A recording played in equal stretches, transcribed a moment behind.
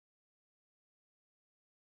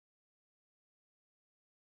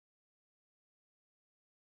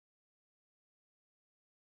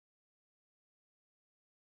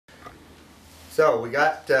So we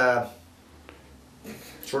got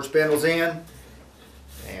short spindles in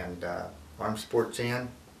and arm supports in,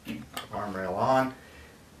 arm rail on,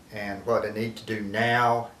 and what I need to do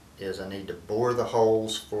now is I need to bore the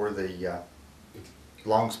holes for the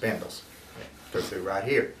long spindles. Go through right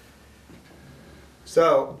here.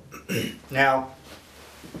 So now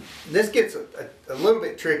this gets a little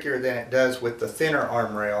bit trickier than it does with the thinner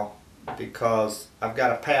arm rail, because I've got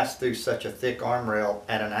to pass through such a thick arm rail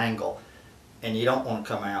at an angle, and you don't want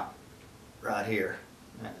to come out right here.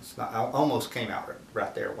 It's not, I almost came out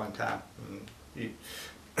right there one time.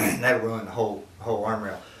 That'll ruin the whole arm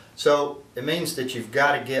rail. So it means that you've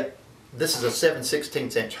got to get, this is a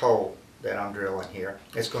 7/16 inch hole that I'm drilling here.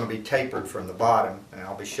 It's going to be tapered from the bottom, and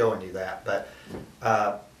I'll be showing you that. But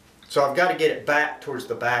so I've got to get it back towards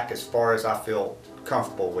the back as far as I feel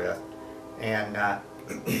comfortable with, and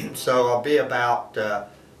so I'll be about a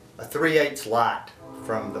 3/8 light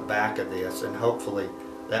from the back of this, and hopefully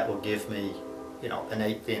that will give me, you know, an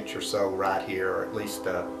 1/8 inch or so right here, or at least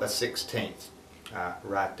a 1/16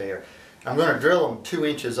 right there. I'm going to drill them 2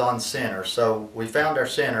 inches on center. So we found our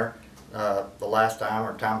center the last time,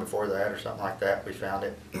 or time before that, or something like that. We found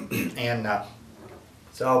it, and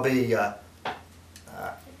so I'll be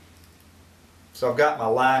so I've got my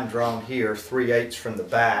line drawn here, 3/8 from the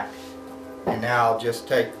back, and now I'll just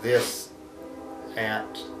take this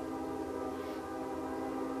at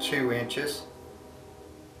 2 inches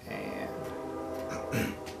and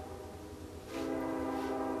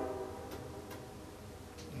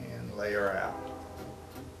layer out.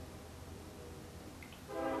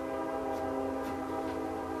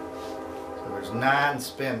 So there's 9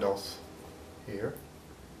 spindles here.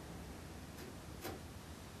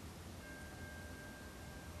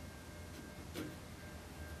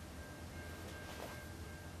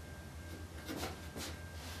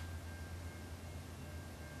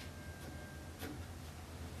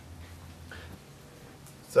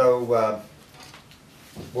 So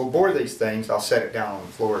we'll bore these things. I'll set it down on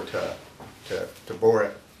the floor to bore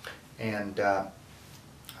it, and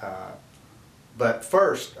but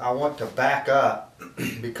first I want to back up,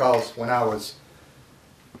 because when I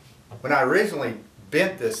originally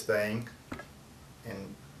bent this thing,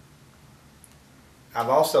 and I've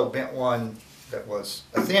also bent one that was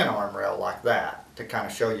a thin arm rail like that to kind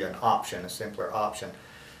of show you an option, a simpler option.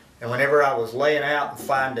 And whenever I was laying out and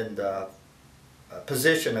finding the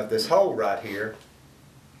position of this hole right here,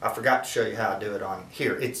 I forgot to show you how I do it on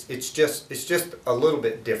here. It's just a little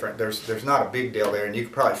bit different. There's not a big deal there, and you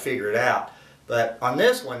can probably figure it out. But on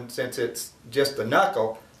this one, since it's just the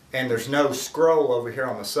knuckle and there's no scroll over here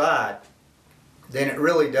on the side, then it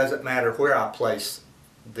really doesn't matter where I place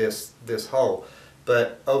this hole.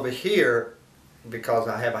 But over here, because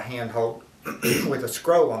I have a handhold with a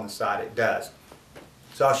scroll on the side, it does.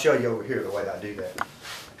 So I'll show you over here the way I do that.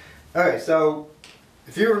 Okay, so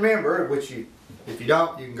if you remember, which if you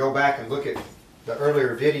don't, you can go back and look at the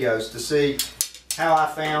earlier videos to see how I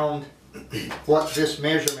found what this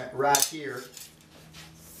measurement right here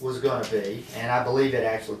was going to be. And I believe it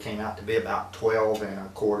actually came out to be about 12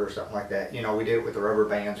 1/4, something like that. You know, we did it with the rubber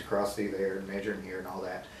bands across through there and measuring here and all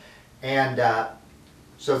that. And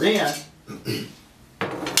so then we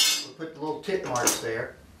put the little tip marks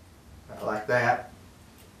there, like that,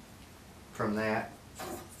 from that.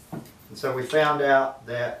 And so we found out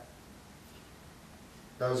that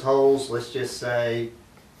those holes, let's just say,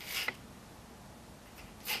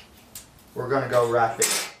 we're going to go right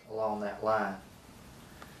there along that line.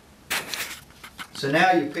 So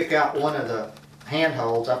now you pick out one of the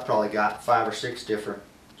handholds. I've probably got 5 or 6 different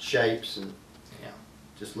shapes, and you know,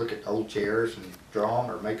 just look at old chairs and draw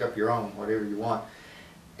them, or make up your own, whatever you want.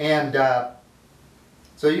 And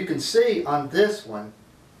so you can see on this one,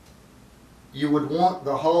 you would want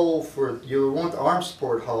the hole you would want the arm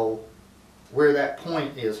support hole where that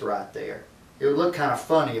point is right there. It would look kind of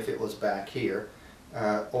funny if it was back here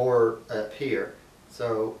or up here.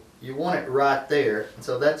 So you want it right there, and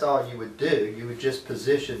so that's all you would do. You would just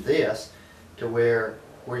position this to where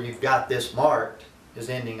you've got this marked is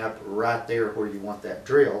ending up right there where you want that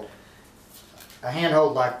drilled. A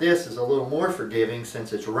handhold like this is a little more forgiving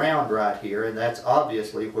since it's round right here, and that's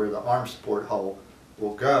obviously where the arm support hole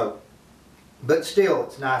will go. But still,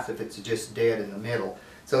 it's nice if it's just dead in the middle.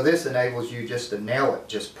 So this enables you just to nail it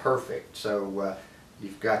just perfect. So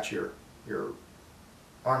you've got your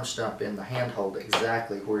arm stump in the handhold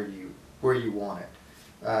exactly where you want it.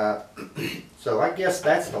 So I guess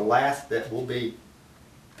that's the last that we'll be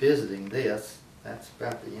visiting this. That's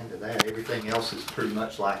about the end of that. Everything else is pretty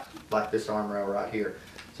much like this arm rail right here.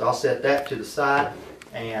 So I'll set that to the side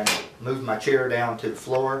and move my chair down to the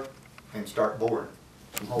floor and start boring.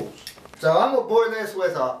 some holes. So I'm going to bore this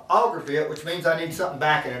with an auger bit, which means I need something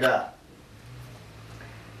backing it up.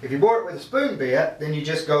 If you bore it with a spoon bit, then you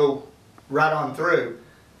just go right on through.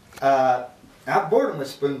 I've bored them with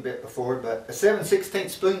a spoon bit before, but a 7/16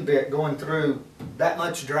 spoon bit going through that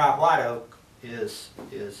much dry white oak is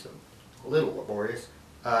a little laborious.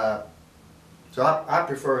 So I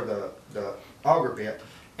prefer the auger bit.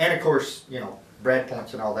 And of course, you know, brad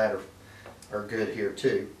points and all that are good here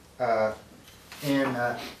too. So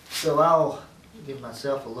I'll give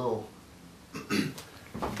myself a little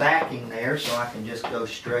backing there so I can just go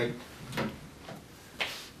straight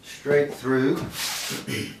through.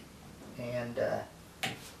 And put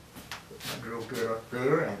my drill bit up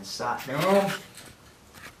there and sight down.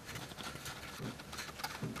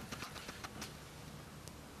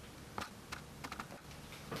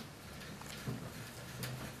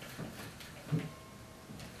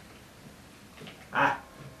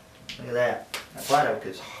 Look at that. That white oak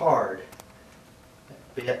is hard.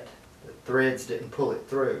 That bit, the threads didn't pull it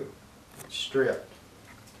through. It's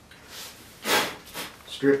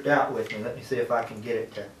stripped out with me. Let me see if I can get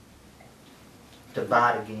it to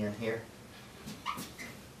bite again here.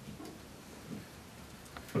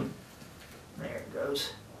 There it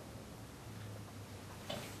goes.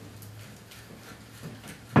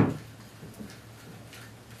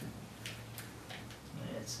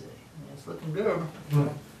 Let's see. It's looking good.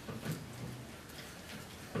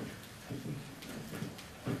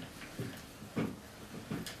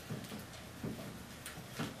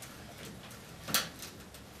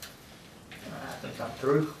 I think I'm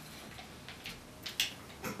through.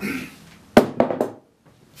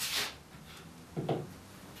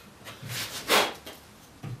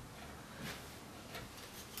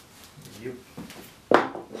 Yep.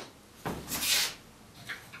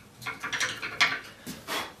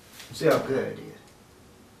 See how good I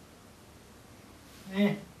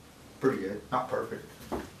did. Pretty good. Not perfect.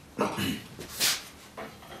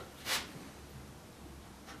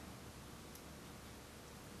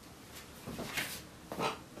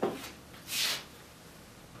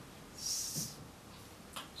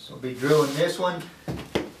 So be drilling this one.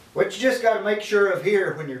 What you just got to make sure of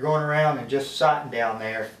here when you're going around and just sighting down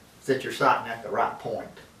there is that you're sighting at the right point.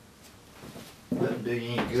 Doesn't do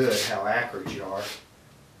you any good how accurate you are if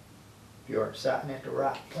you aren't sighting at the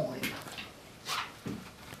right point.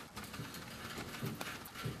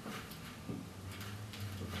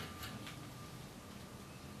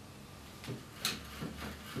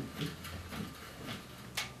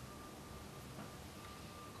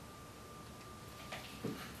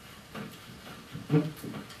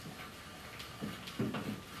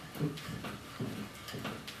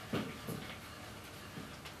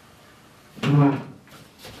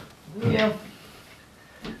 Yeah,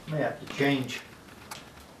 I may have to change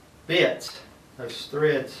bits. Those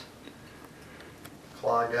threads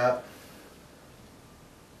clog up.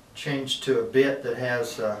 Change to a bit that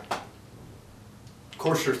has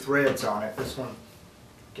coarser threads on it. This one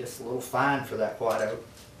gets a little fine for that white oak.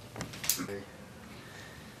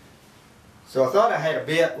 So I thought I had a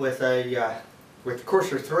bit with with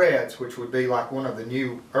coarser threads, which would be like one of the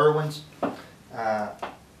new Irwins,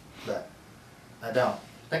 but I don't. I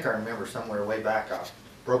think I remember somewhere way back I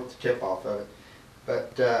broke the tip off of it.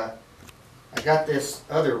 But I got this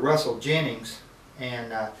other Russell Jennings,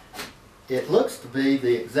 and it looks to be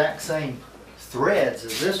the exact same threads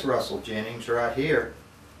as this Russell Jennings right here.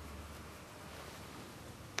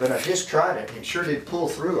 But I just tried it, and it sure did pull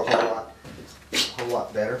through a whole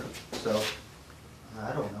lot better. So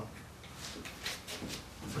I don't know.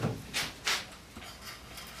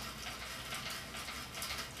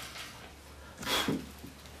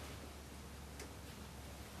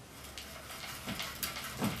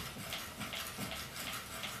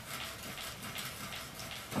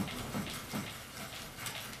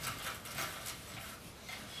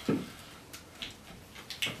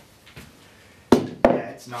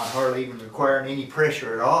 It's not hardly even requiring any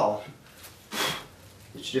pressure at all.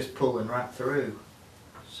 It's just pulling right through.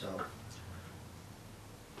 So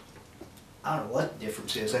I don't know what the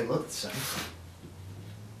difference is. They look the same.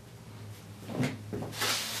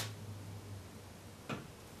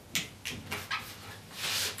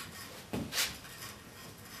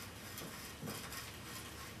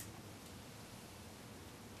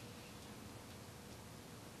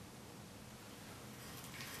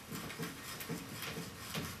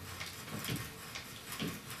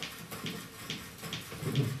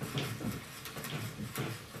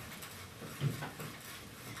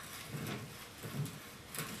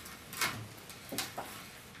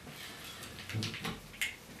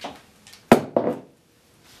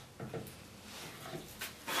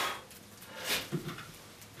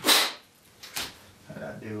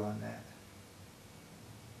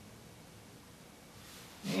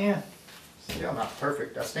 Yeah, still not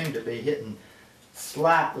perfect. I seem to be hitting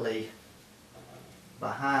slightly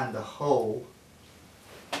behind the hole,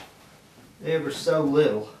 ever so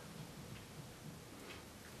little.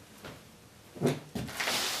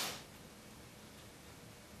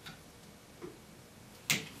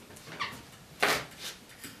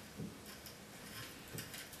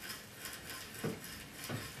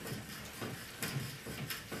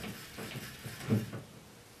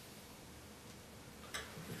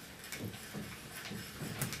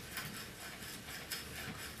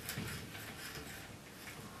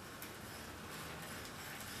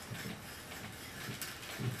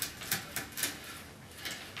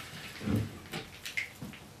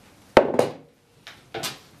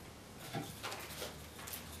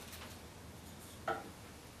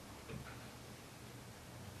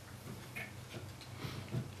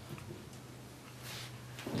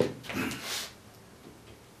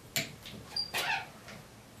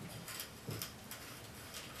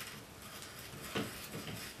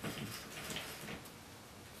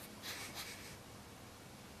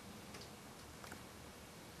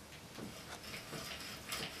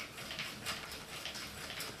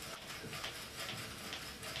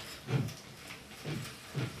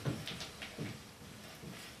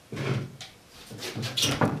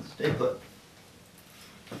 Stay put.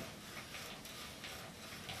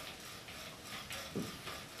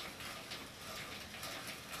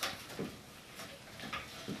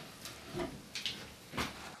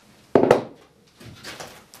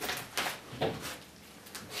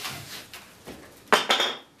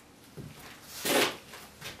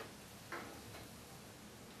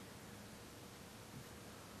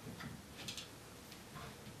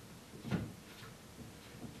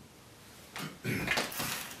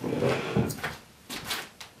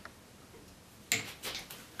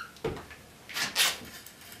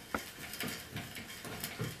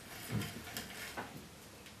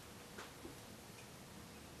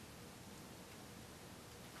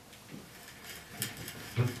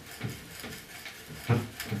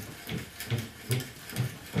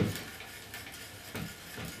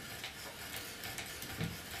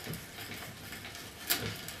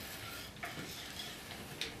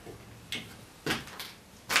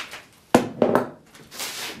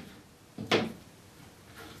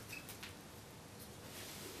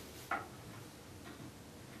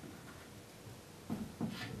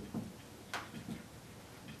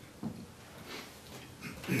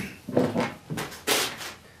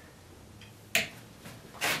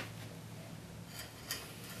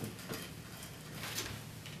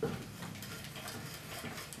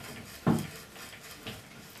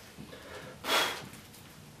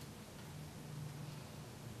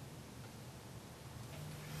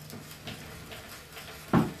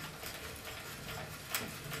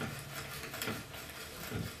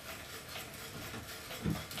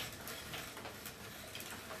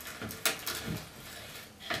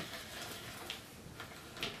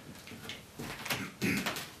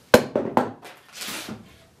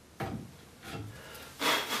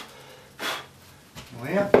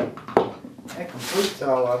 Well, that completes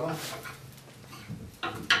all of them.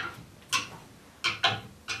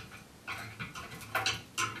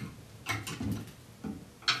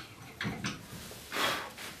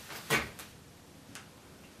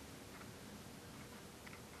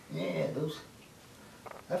 Yeah,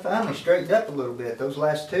 I finally straightened up a little bit. Those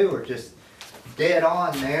last two are just dead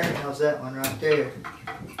on there. How's that one right there?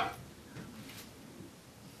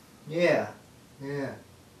 Yeah, yeah.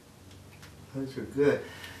 Those are good.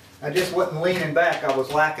 I just wasn't leaning back. I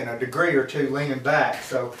was lacking a degree or two leaning back,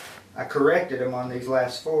 so I corrected them on these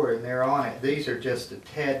last four, and they're on it. These are just a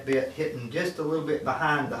tad bit hitting just a little bit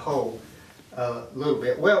behind the hole, a little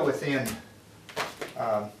bit, well within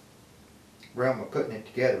realm of putting it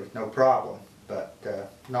together with no problem, but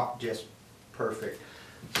not just perfect.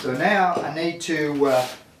 So now I need to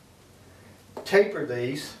taper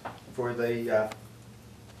these for the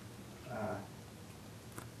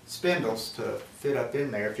spindles to fit up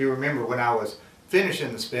in there. If you remember, when I was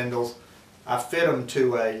finishing the spindles, I fit them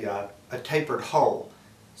to a tapered hole.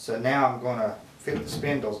 So now I'm going to fit the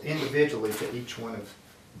spindles individually to each one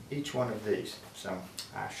of these. So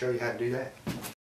I'll show you how to do that.